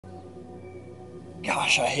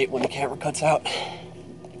Gosh, I hate when the camera cuts out.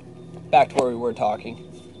 Back to where we were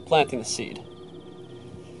talking. Planting the seed.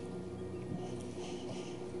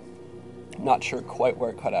 Not sure quite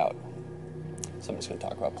where it cut out. So I'm just going to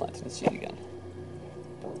talk about planting the seed again.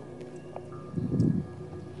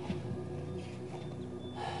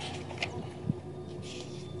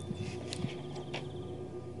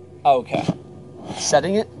 Okay.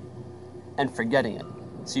 Setting it and forgetting it.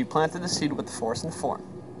 So you planted the seed with the force and the form.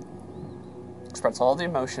 Express all the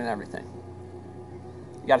emotion and everything.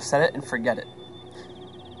 You got to set it and forget it.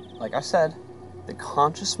 Like I said, the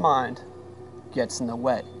conscious mind gets in the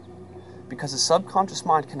way. Because the subconscious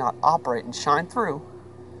mind cannot operate and shine through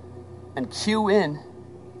and cue in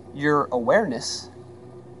your awareness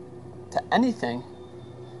to anything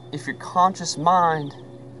if your conscious mind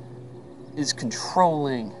is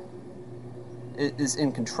controlling, is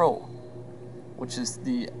in control, which is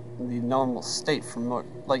the normal state from,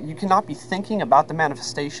 like, you cannot be thinking about the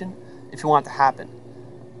manifestation if you want it to happen.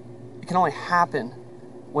 It can only happen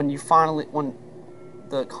when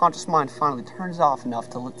the conscious mind finally turns off enough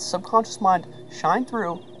to let the subconscious mind shine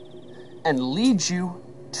through and lead you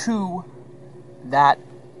to that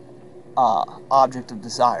object of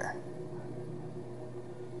desire.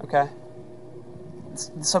 Okay?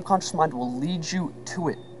 The subconscious mind will lead you to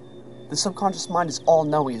it. The subconscious mind is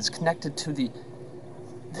all-knowing. It's connected to the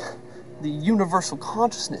universal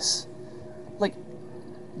consciousness. Like,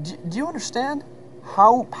 do you understand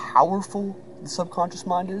how powerful the subconscious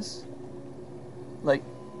mind is? Like,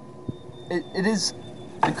 it is,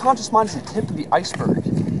 the conscious mind is the tip of the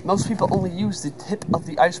iceberg. Most people only use the tip of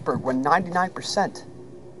the iceberg when 99%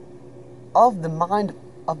 of the mind,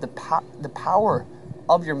 of the power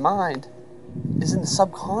of your mind is in the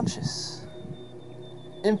subconscious.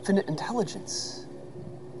 Infinite intelligence.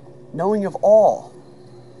 Knowing of all.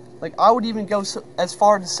 Like, I would even go as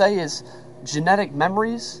far to say as genetic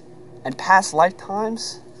memories and past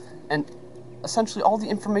lifetimes and essentially all the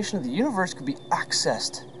information of the universe could be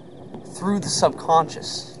accessed through the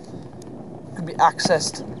subconscious. It could be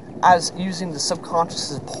accessed as using the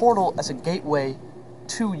subconscious as a portal, as a gateway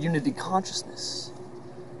to unity consciousness.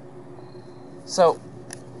 So,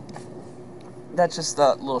 that's just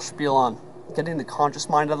a little spiel on getting the conscious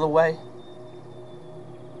mind out of the way,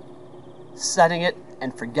 setting it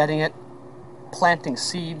and forgetting it, planting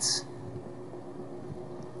seeds.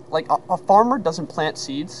 Like, a farmer doesn't plant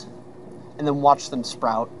seeds and then watch them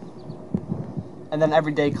sprout, and then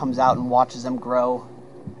every day comes out and watches them grow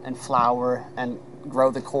and flower and grow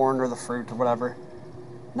the corn or the fruit or whatever.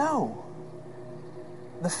 No.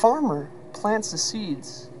 The farmer plants the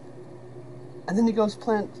seeds, and then he goes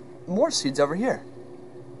plant more seeds over here.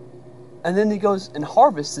 And then he goes and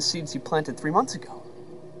harvests the seeds he planted 3 months ago.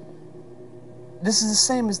 This is the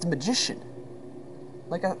same as the magician,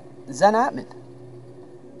 like a Zen Atman.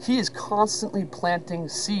 He is constantly planting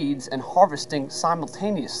seeds and harvesting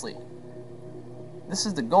simultaneously. This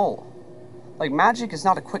is the goal. Like, magic is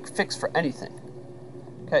not a quick fix for anything.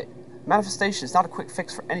 Okay? Manifestation is not a quick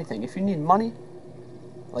fix for anything. If you need money,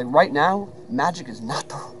 like right now, magic is not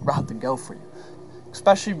the route to go for you.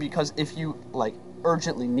 Especially because if you, like,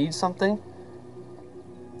 urgently need something,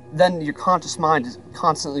 then your conscious mind is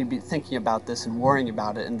constantly be thinking about this and worrying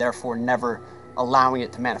about it, and therefore never allowing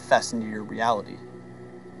it to manifest into your reality.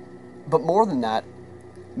 But more than that,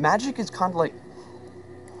 magic is kind of like,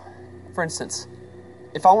 for instance,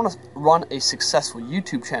 if I want to run a successful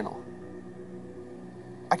YouTube channel,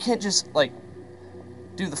 I can't just, like,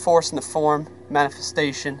 do the force and the form,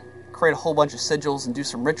 manifestation, create a whole bunch of sigils and do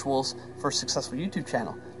some rituals for a successful YouTube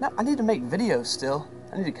channel. No, I need to make videos still.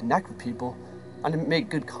 I need to connect with people. I need to make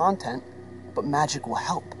good content, but magic will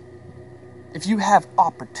help. If you have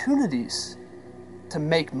opportunities to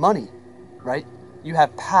make money, right? You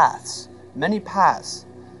have paths, many paths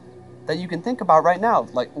that you can think about right now,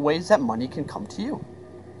 like ways that money can come to you.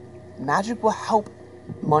 Magic will help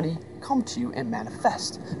money come to you and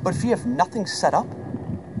manifest. But if you have nothing set up,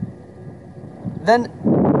 then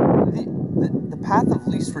the path of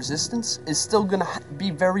least resistance is still going to be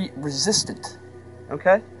very resistant.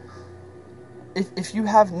 Okay? If you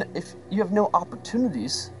have no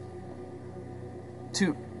opportunities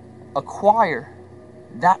to acquire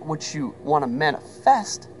that which you want to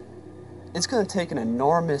manifest, it's going to take an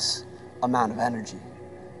enormous amount of energy,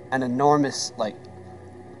 an enormous, like,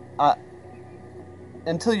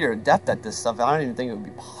 until you're adept at this stuff, I don't even think it would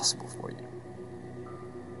be possible for you.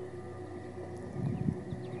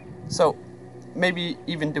 So, maybe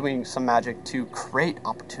even doing some magic to create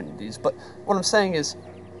opportunities, but what I'm saying is,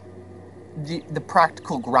 the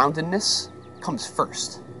practical groundedness comes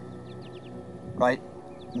first, right?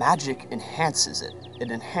 magic enhances it.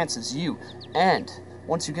 It enhances you. And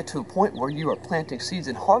once you get to a point where you are planting seeds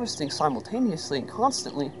and harvesting simultaneously and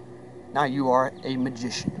constantly, now you are a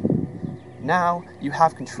magician. Now you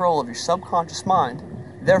have control of your subconscious mind.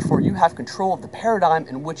 Therefore, you have control of the paradigm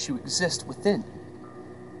in which you exist within.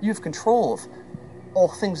 You have control of all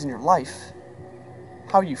things in your life,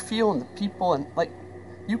 how you feel and the people, and like,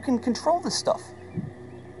 you can control this stuff.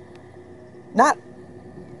 Not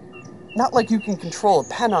like you can control a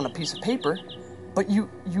pen on a piece of paper, but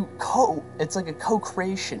it's like a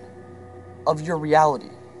co-creation of your reality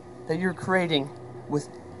that you're creating with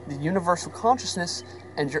the universal consciousness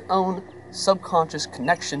and your own subconscious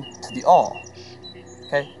connection to the all.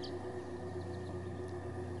 Okay?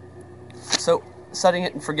 So, setting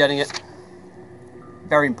it and forgetting it,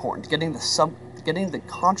 very important. Getting the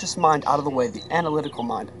conscious mind out of the way, the analytical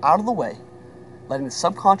mind out of the way, letting the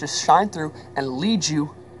subconscious shine through and lead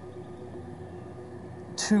you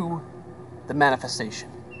to the manifestation.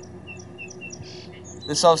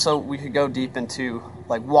 This also, we could go deep into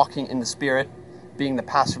like walking in the spirit, being the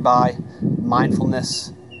passerby,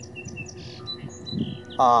 mindfulness.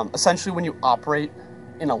 Essentially, when you operate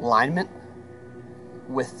in alignment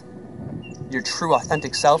with your true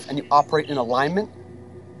authentic self and you operate in alignment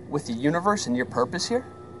with the universe and your purpose here,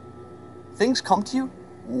 things come to you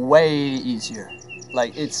way easier.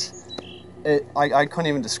 Like I couldn't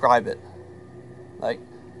even describe it. Like,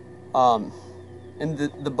 in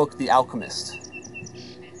the book The Alchemist,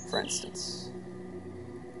 for instance,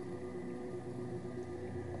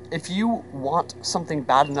 if you want something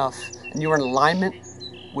bad enough and you're in alignment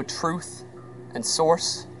with truth and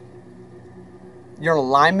source, you're in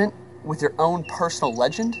alignment with your own personal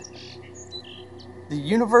legend, the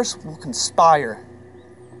universe will conspire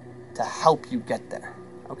to help you get there.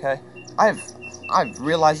 Okay? I've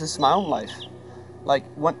realized this in my own life. Like,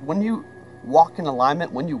 when you walk in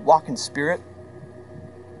alignment, when you walk in spirit,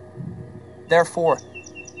 therefore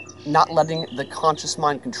not letting the conscious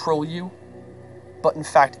mind control you, but in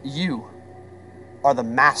fact you are the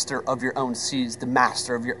master of your own seeds, the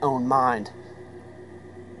master of your own mind.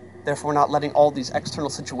 Therefore not letting all these external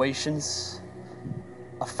situations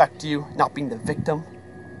affect you, not being the victim,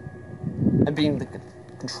 and being the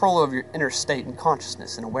controller of your inner state and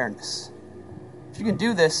consciousness and awareness. If you can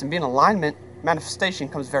do this and be in alignment, manifestation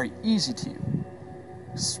comes very easy to you.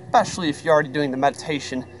 Especially if you're already doing the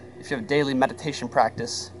meditation, if you have a daily meditation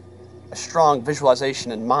practice, a strong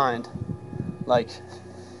visualization in mind. Like,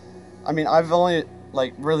 I mean, I've only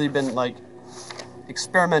really been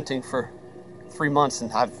experimenting for 3 months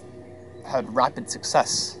and have had rapid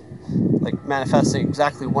success, like manifesting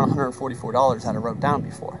exactly $144 that I wrote down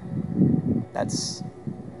before. That's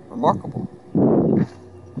remarkable.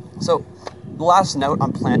 So, the last note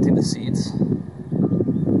on planting the seeds,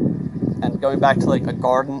 and going back to a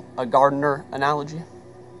gardener analogy,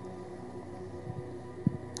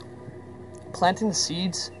 planting the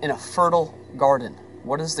seeds in a fertile garden.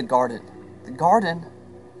 What is the garden? The garden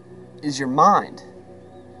is your mind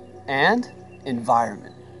and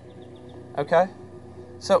environment. Okay?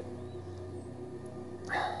 So,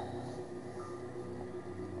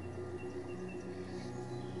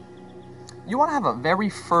 you want to have a very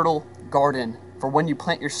fertile garden for when you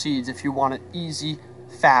plant your seeds if you want an easy,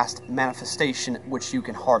 fast manifestation which you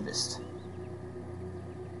can harvest.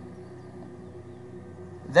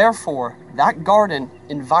 Therefore, that garden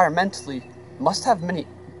environmentally must have many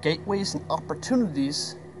gateways and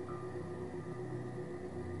opportunities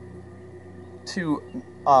to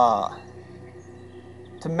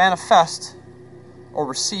manifest or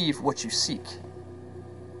receive what you seek.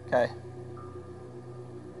 Okay?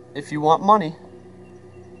 If you want money,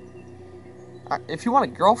 if you want a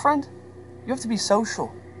girlfriend, you have to be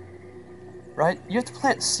social, right? You have to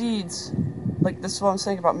plant seeds. Like, this is what I'm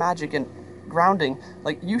saying about magic and grounding.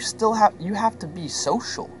 Like, you have to be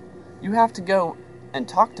social. You have to go and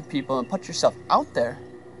talk to people and put yourself out there.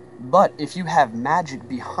 But if you have magic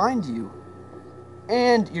behind you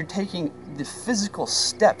and you're taking the physical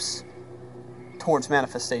steps towards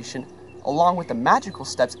manifestation along with the magical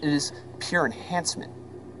steps, it is pure enhancement.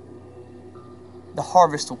 The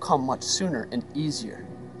harvest will come much sooner and easier.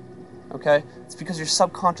 Okay? It's because your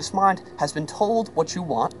subconscious mind has been told what you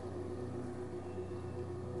want.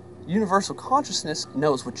 Universal consciousness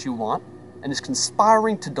knows what you want and is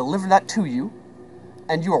conspiring to deliver that to you.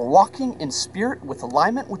 And you are walking in spirit with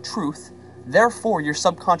alignment with truth. Therefore, your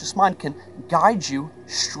subconscious mind can guide you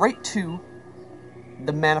straight to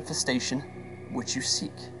the manifestation which you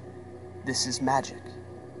seek. This is magic.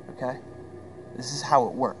 Okay? This is how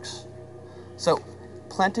it works. So,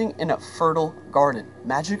 planting in a fertile garden.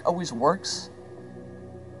 Magic always works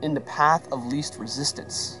in the path of least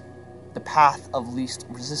resistance. The path of least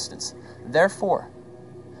resistance. Therefore,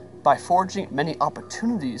 by forging many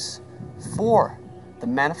opportunities for the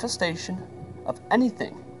manifestation of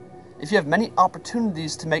anything, if you have many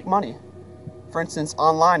opportunities to make money, for instance,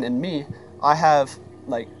 online, and me, I have,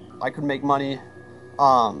 like, I could make money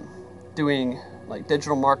doing, like,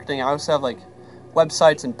 digital marketing. I also have, like,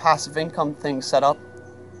 websites and passive income things set up.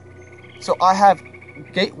 So I have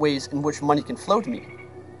gateways in which money can flow to me.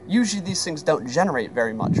 Usually these things don't generate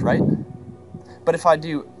very much, right? But if I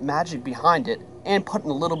do magic behind it and put in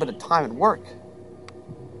a little bit of time and work,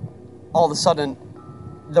 all of a sudden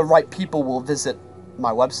the right people will visit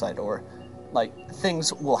my website, or, like,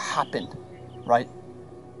 things will happen, right?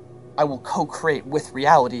 I will co-create with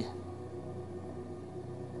reality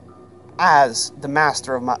as the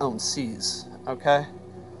master of my own seas, okay?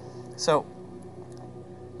 So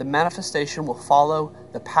the manifestation will follow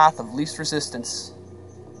the path of least resistance.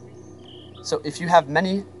 So if you have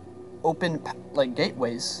many open, like,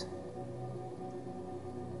 gateways,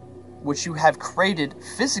 which you have created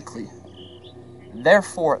physically,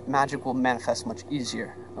 therefore magic will manifest much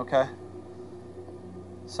easier, okay?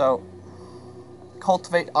 So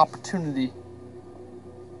cultivate opportunity,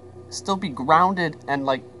 still be grounded, and,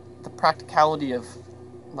 like, the practicality of,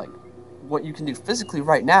 like, what you can do physically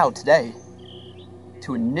right now, today,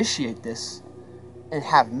 to initiate this, and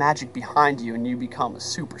have magic behind you, and you become a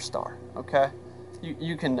superstar, okay?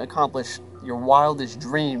 You can accomplish your wildest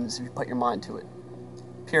dreams if you put your mind to it.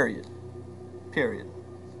 Period.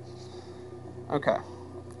 Okay.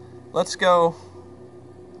 Let's go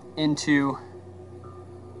into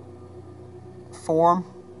form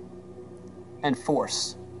and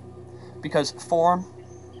force. Because form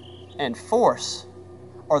and force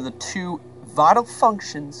are the two vital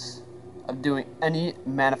functions of doing any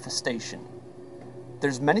manifestation.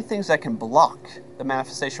 There's many things that can block the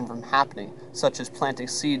manifestation from happening, such as planting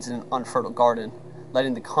seeds in an unfertile garden,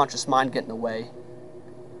 letting the conscious mind get in the way.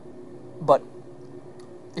 But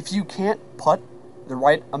if you can't put the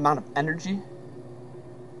right amount of energy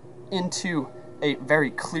into a very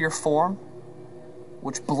clear form,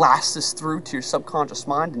 which blasts this through to your subconscious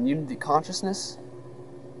mind and unity consciousness,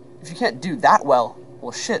 if you can't do that well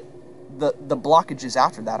shit, the blockages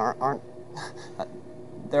after that aren't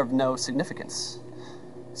they're of no significance.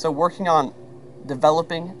 So working on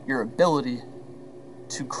developing your ability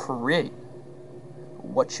to create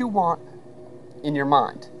what you want in your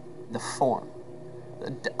mind, the form.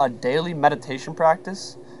 A daily meditation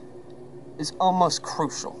practice is almost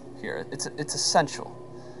crucial here. It's essential.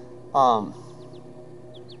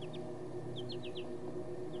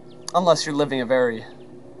 Unless you're living a very,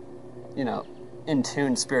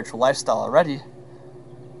 in-tune spiritual lifestyle already.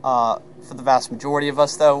 For the vast majority of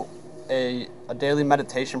us, though, a daily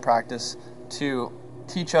meditation practice to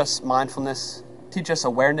teach us mindfulness, teach us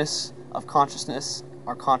awareness of consciousness,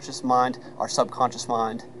 our conscious mind, our subconscious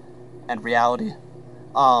mind, and reality.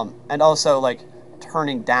 And also, like,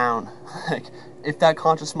 turning down. Like, if that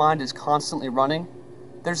conscious mind is constantly running,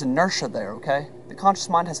 there's inertia there, okay? The conscious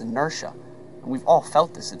mind has inertia. And we've all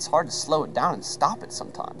felt this. It's hard to slow it down and stop it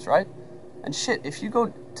sometimes, right? And shit, if you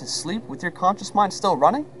go to sleep with your conscious mind still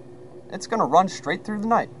running, it's going to run straight through the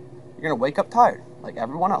night. You're going to wake up tired, like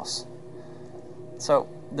everyone else. So,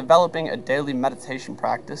 developing a daily meditation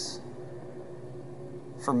practice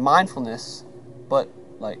for mindfulness, but,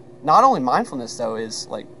 like, not only mindfulness, though, is,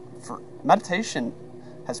 like, for meditation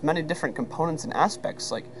has many different components and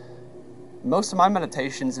aspects. Like, most of my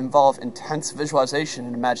meditations involve intense visualization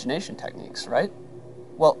and imagination techniques, right?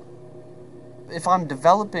 Well, if I'm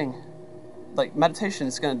developing, like, meditation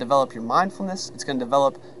is going to develop your mindfulness, it's going to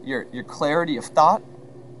develop your clarity of thought,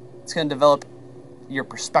 it's going to develop your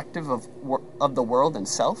perspective of the world and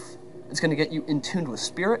self, it's going to get you in tune with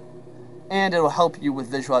spirit, and it will help you with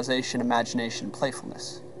visualization, imagination, and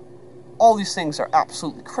playfulness. All these things are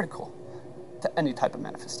absolutely critical to any type of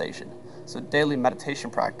manifestation. So daily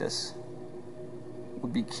meditation practice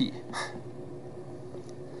would be key.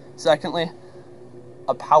 Secondly,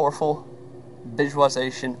 a powerful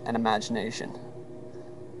visualization and imagination.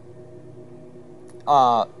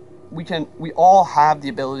 We all have the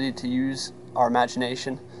ability to use our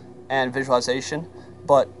imagination and visualization,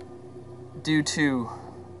 but due to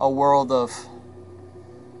a world of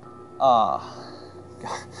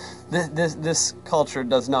this culture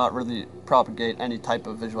does not really propagate any type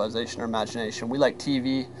of visualization or imagination. We like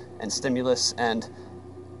TV and stimulus and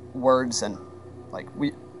words, and, like,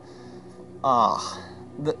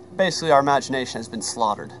 basically our imagination has been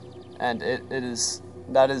slaughtered, and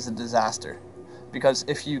that is a disaster, because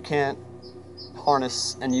if you can't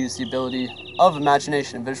harness and use the ability of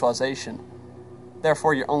imagination and visualization,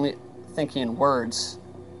 therefore you're only thinking in words,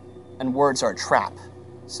 and words are a trap.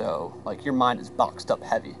 So, like, your mind is boxed up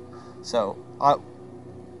heavy. So,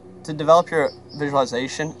 to develop your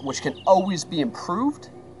visualization, which can always be improved,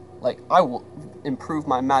 like, I will improve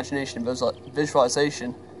my imagination and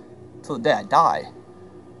visualization till the day I die.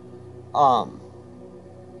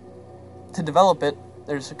 To develop it,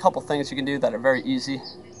 there's a couple things you can do that are very easy.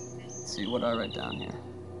 Let's see, what do I write down here?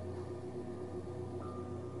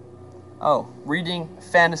 Oh, reading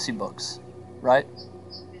fantasy books, right?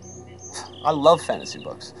 I love fantasy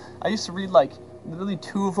books. I used to read, like, literally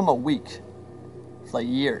 2 of them a week for, like,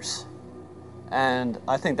 years. And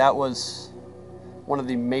I think that was one of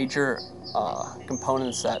the major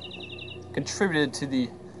components that contributed to the,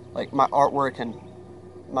 like, my artwork and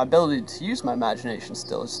my ability to use my imagination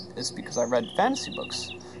still is because I read fantasy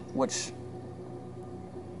books, which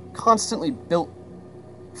constantly built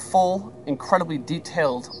full, incredibly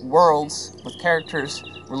detailed worlds with characters,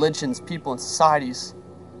 religions, people, and societies,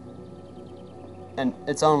 and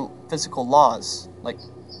its own physical laws, like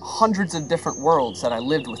hundreds of different worlds that I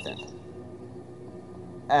lived within.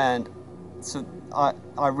 And so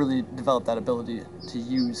I really developed that ability to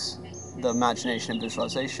use the imagination and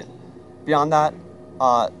visualization. Beyond that,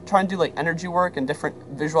 try and do, like, energy work and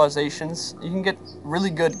different visualizations. You can get really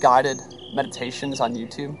good guided meditations on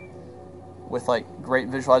YouTube with, like, great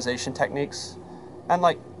visualization techniques. And,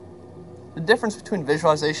 like, the difference between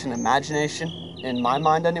visualization and imagination, in my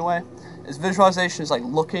mind anyway, is visualization is like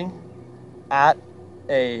looking at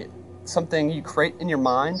something you create in your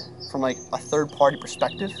mind from, like, a third-party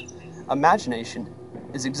perspective. Imagination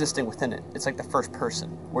is existing within it. It's like the first person,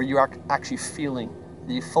 where you are actually feeling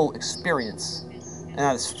the full experience, and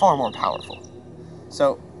that is far more powerful.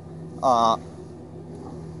 So,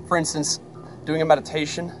 for instance, doing a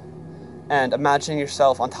meditation and imagining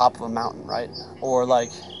yourself on top of a mountain, right? Or,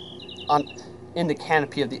 like, in the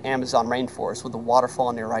canopy of the Amazon rainforest with the waterfall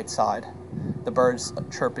on your right side, the birds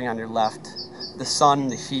chirping on your left, the sun,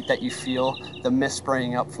 the heat that you feel, the mist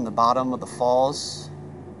spraying up from the bottom of the falls,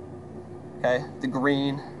 okay, the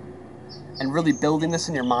green, and really building this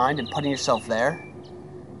in your mind and putting yourself there.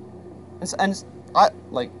 And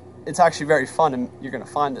it's actually very fun, and you're going to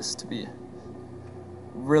find this to be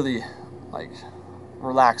really, like,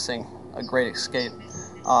 relaxing, a great escape.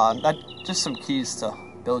 That just some keys to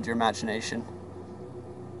build your imagination.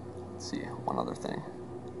 Let's see, one other thing.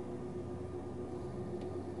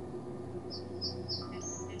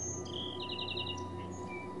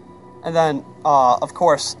 And then, of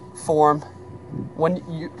course, form. When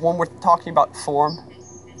we're talking about form,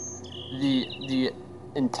 the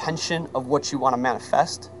intention of what you want to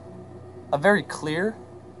manifest, a very clear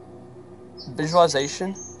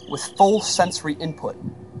visualization with full sensory input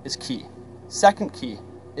is key. Second key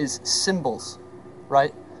is symbols,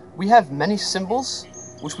 right? We have many symbols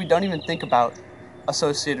which we don't even think about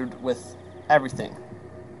associated with everything.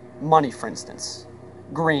 Money, for instance.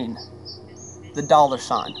 Green. The dollar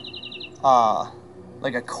sign.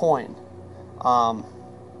 Like a coin.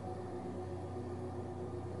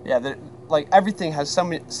 Like, everything has so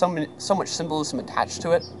much symbolism attached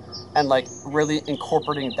to it, and, like, really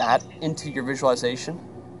incorporating that into your visualization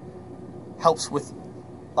helps with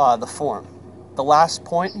the form. The last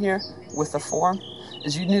point here with the form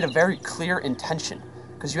is you need a very clear intention,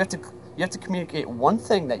 because you have to communicate one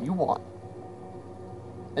thing that you want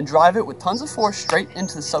and drive it with tons of force straight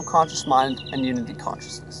into the subconscious mind and unity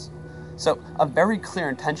consciousness. So, a very clear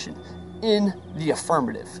intention in the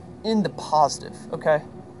affirmative, in the positive, okay?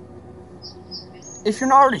 If you're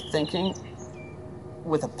not already thinking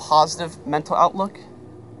with a positive mental outlook,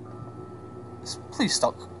 please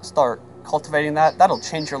start cultivating that. That'll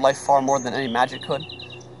change your life far more than any magic could.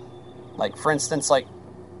 Like, for instance, like,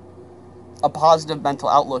 a positive mental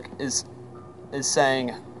outlook is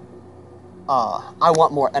saying, I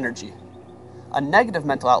want more energy. A negative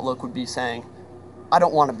mental outlook would be saying, I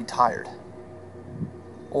don't want to be tired.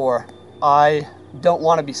 Or, I don't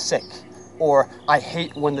want to be sick. Or, I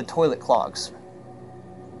hate when the toilet clogs.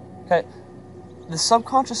 Okay? The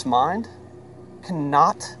subconscious mind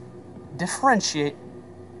cannot differentiate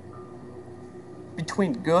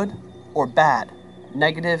between good or bad,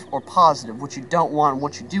 negative or positive, what you don't want and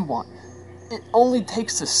what you do want. It only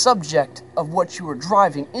takes the subject of what you are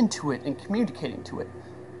driving into it and communicating to it.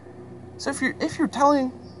 So if you're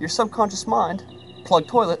telling your subconscious mind, plug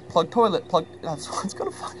toilet, that's what's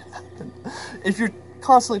gonna fucking happen. If you're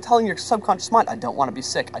constantly telling your subconscious mind, I don't want to be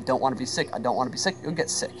sick, I don't want to be sick, I don't want to be sick, you'll get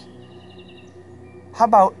sick. How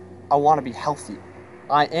about, I want to be healthy,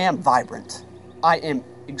 I am vibrant, I am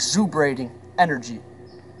exuberating energy.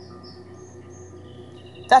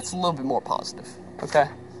 That's a little bit more positive, okay?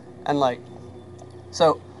 And, like,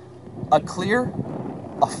 So a clear,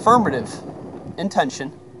 affirmative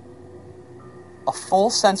intention, a full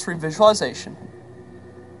sensory visualization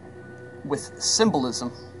with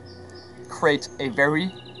symbolism creates a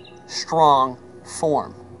very strong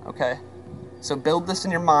form, okay? So build this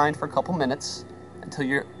in your mind for a couple minutes until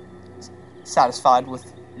you're satisfied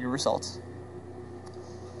with your results.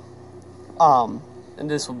 And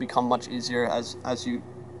this will become much easier as you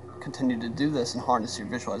continue to do this and harness your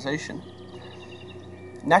visualization.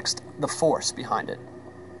 Next, the force behind it.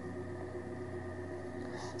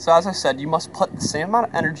 So as I said, you must put the same amount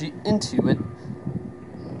of energy into it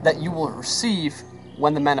that you will receive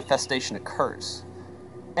when the manifestation occurs.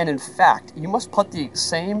 And in fact, you have to put the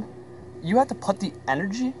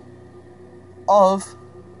energy of,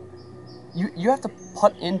 you have to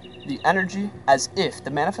put in the energy as if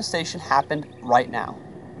the manifestation happened right now.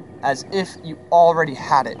 As if you already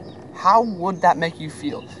had it. How would that make you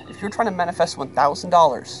feel? If you're trying to manifest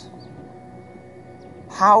 $1,000,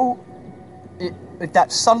 if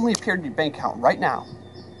that suddenly appeared in your bank account right now,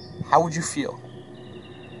 how would you feel?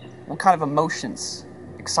 What kind of emotions?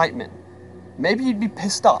 Excitement? Maybe you'd be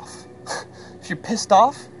pissed off. If you're pissed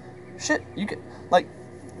off, shit, you can, like,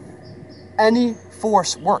 any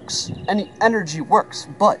force works, any energy works,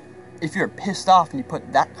 but if you're pissed off and you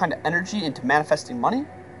put that kind of energy into manifesting money,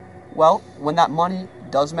 well, when that money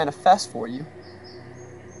does manifest for you,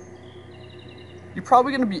 you're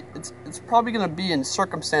probably gonna be, it's probably gonna be in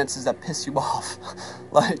circumstances that piss you off,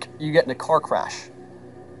 like you get in a car crash.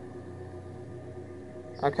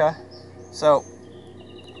 Okay, so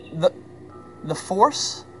the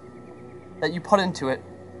force that you put into it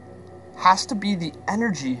has to be the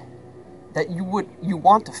energy that you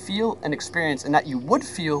want to feel and experience, and that you would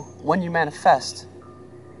feel when you manifest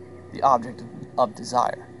the object of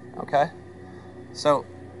desire. Okay, so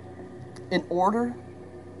in order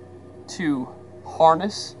to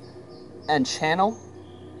harness and channel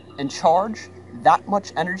and charge that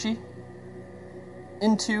much energy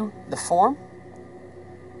into the form,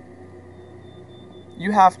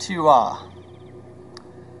 you have to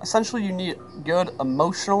essentially, you need good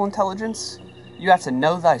emotional intelligence. You have to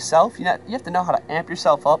know thyself. You have to know how to amp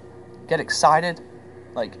yourself up, get excited,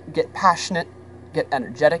 like get passionate, get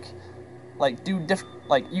energetic, like do different.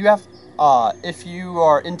 Like you have, if you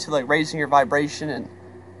are into like raising your vibration and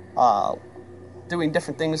doing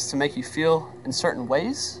different things to make you feel in certain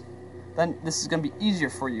ways, then this is going to be easier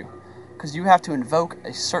for you, because you have to invoke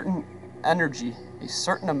a certain energy, a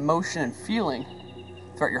certain emotion and feeling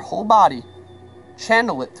throughout your whole body,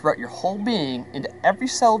 channel it throughout your whole being into every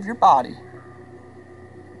cell of your body,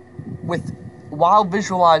 while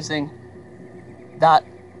visualizing that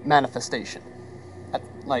manifestation.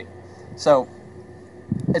 So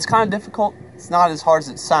it's kind of difficult. It's not as hard as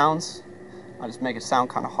it sounds. I just make it sound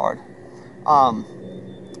kind of hard.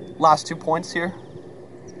 Last 2 points here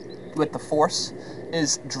with the force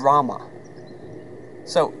is drama.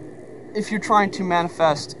 So if you're trying to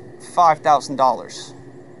manifest $5,000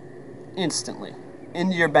 instantly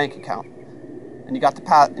into your bank account, and you got the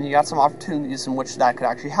path, and you got some opportunities in which that could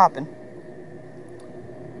actually happen,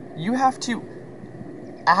 you have to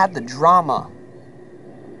add the drama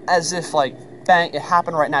as if, like, bang, it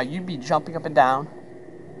happened right now. You'd be jumping up and down,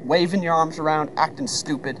 waving your arms around, acting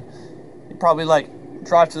stupid. You'd probably, like,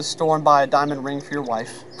 drive to the store and buy a diamond ring for your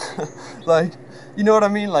wife. Like, you know what I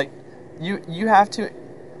mean? Like, you have to.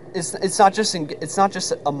 It's not just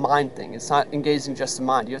a mind thing. It's not engaging just the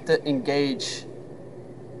mind. You have to engage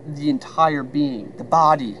the entire being, the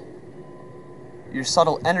body, your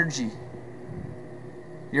subtle energy,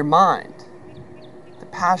 your mind, the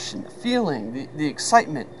passion, the feeling, the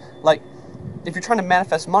excitement. Like, if you're trying to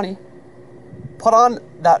manifest money, put on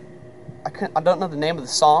that. I don't know the name of the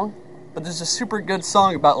song, but there's a super good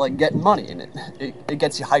song about like getting money, and it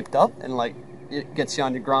gets you hyped up, and like it gets you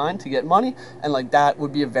on your grind to get money, and like that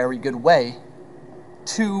would be a very good way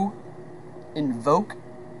to invoke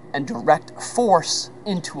and direct force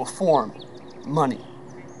into a form, money.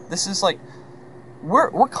 This is like,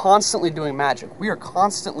 we're constantly doing magic. We are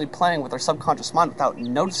constantly playing with our subconscious mind without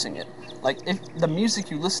noticing it. Like, if the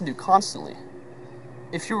music you listen to constantly,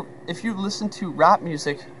 if you listen to rap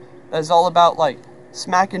music that is all about like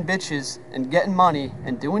smacking bitches and getting money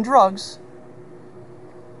and doing drugs,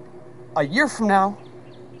 a year from now,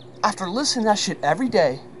 after listening to that shit every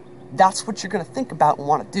day, that's what you're going to think about and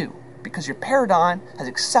want to do, because your paradigm has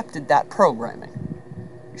accepted that programming.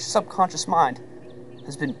 Your subconscious mind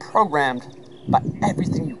has been programmed by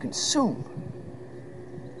everything you consume.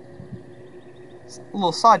 It's a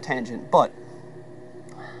little side tangent, but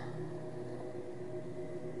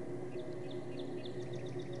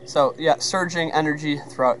so yeah, surging energy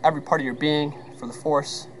throughout every part of your being for the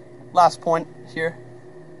force. Last point here.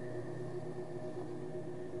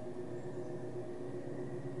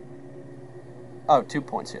 Oh, 2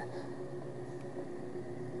 points here.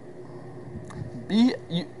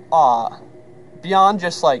 Beyond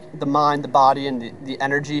just like the mind, the body, and the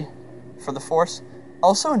energy for the force,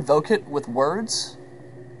 also invoke it with words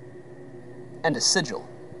and a sigil.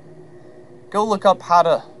 Go look up how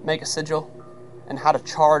to make a sigil and how to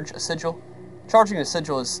charge a sigil. Charging a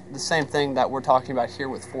sigil is the same thing that we're talking about here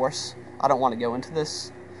with force. I don't want to go into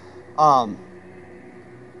this.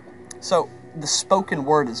 So the spoken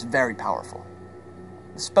word is very powerful.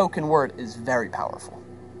 The spoken word is very powerful.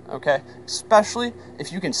 Okay? Especially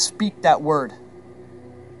if you can speak that word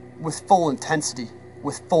with full intensity,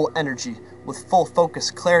 with full energy, with full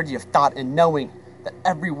focus, clarity of thought, and knowing that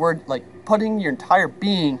every word, like putting your entire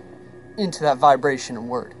being into that vibration and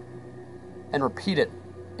word. And repeat it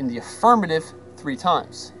in the affirmative 3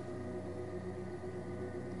 times.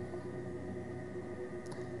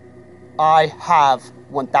 I have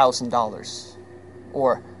 $1,000.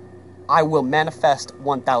 Or I will manifest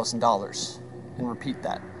 $1,000. And repeat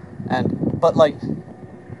that. But like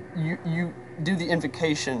you do the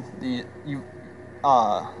invocation, you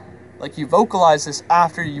vocalize this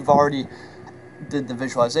after you've already did the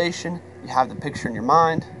visualization, you have the picture in your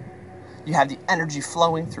mind, you have the energy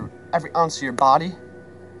flowing through every ounce of your body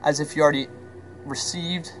as if you already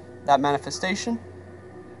received that manifestation,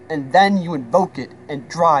 and then you invoke it and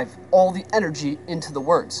drive all the energy into the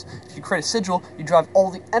words. If you create a sigil, you drive all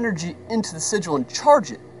the energy into the sigil and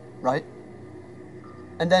charge it, right?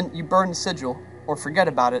 And then you burn the sigil or forget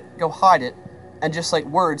about it, go hide it, and just like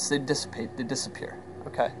words, they dissipate, they disappear,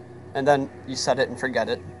 okay? And then you set it and forget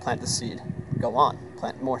it, plant the seed, go on,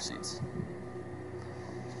 plant more seeds.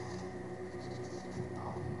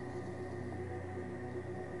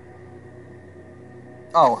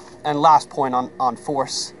 Oh, and last point on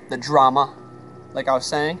force, the drama, like I was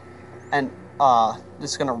saying, and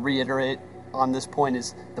just going to reiterate on this point,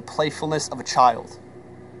 is the playfulness of a child.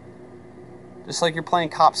 Just like you're playing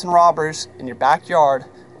cops and robbers in your backyard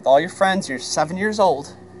with all your friends, you're 7 years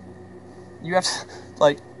old, you have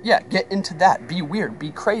to, get into that. Be weird,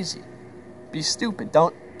 be crazy, be stupid.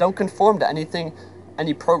 Don't conform to anything,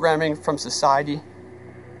 any programming from society.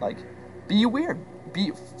 Like, be weird,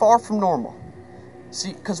 be far from normal.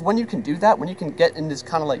 See, because when you can do that, when you can get in this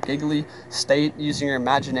kind of like giggly state using your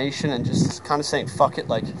imagination and just kind of saying, fuck it,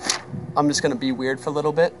 like, I'm just going to be weird for a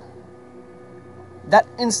little bit, that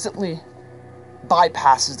instantly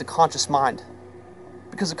bypasses the conscious mind.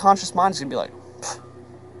 Because the conscious mind is going to be like,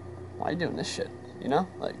 why are you doing this shit? You know?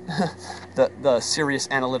 Like, the serious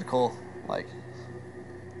analytical, like,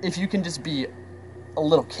 if you can just be a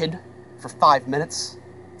little kid for 5 minutes,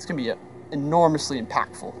 it's going to be enormously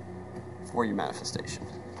impactful for your manifestation.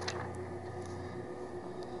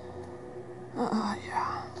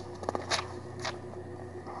 Yeah.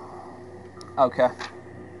 Okay.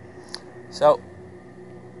 So,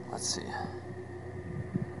 let's see.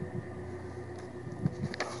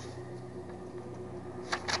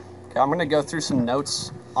 Okay, I'm going to go through some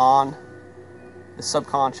notes on the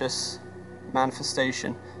subconscious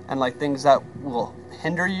manifestation and like things that will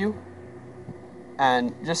hinder you,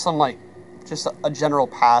 and just some just a general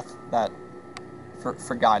path that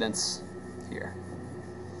for guidance here,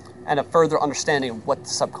 and a further understanding of what the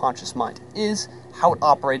subconscious mind is, how it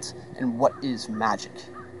operates, and what is magic.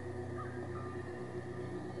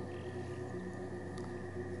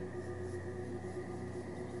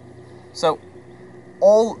 So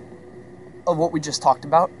all of what we just talked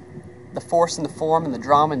about, the force and the form and the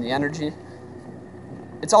drama and the energy,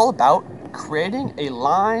 it's all about creating a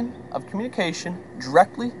line of communication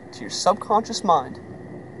directly to your subconscious mind,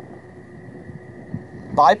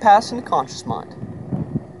 bypassing the conscious mind,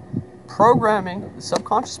 programming the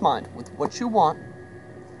subconscious mind with what you want,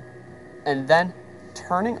 and then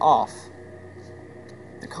turning off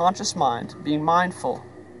the conscious mind, being mindful,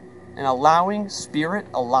 and allowing spirit,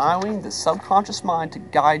 allowing the subconscious mind to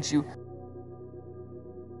guide you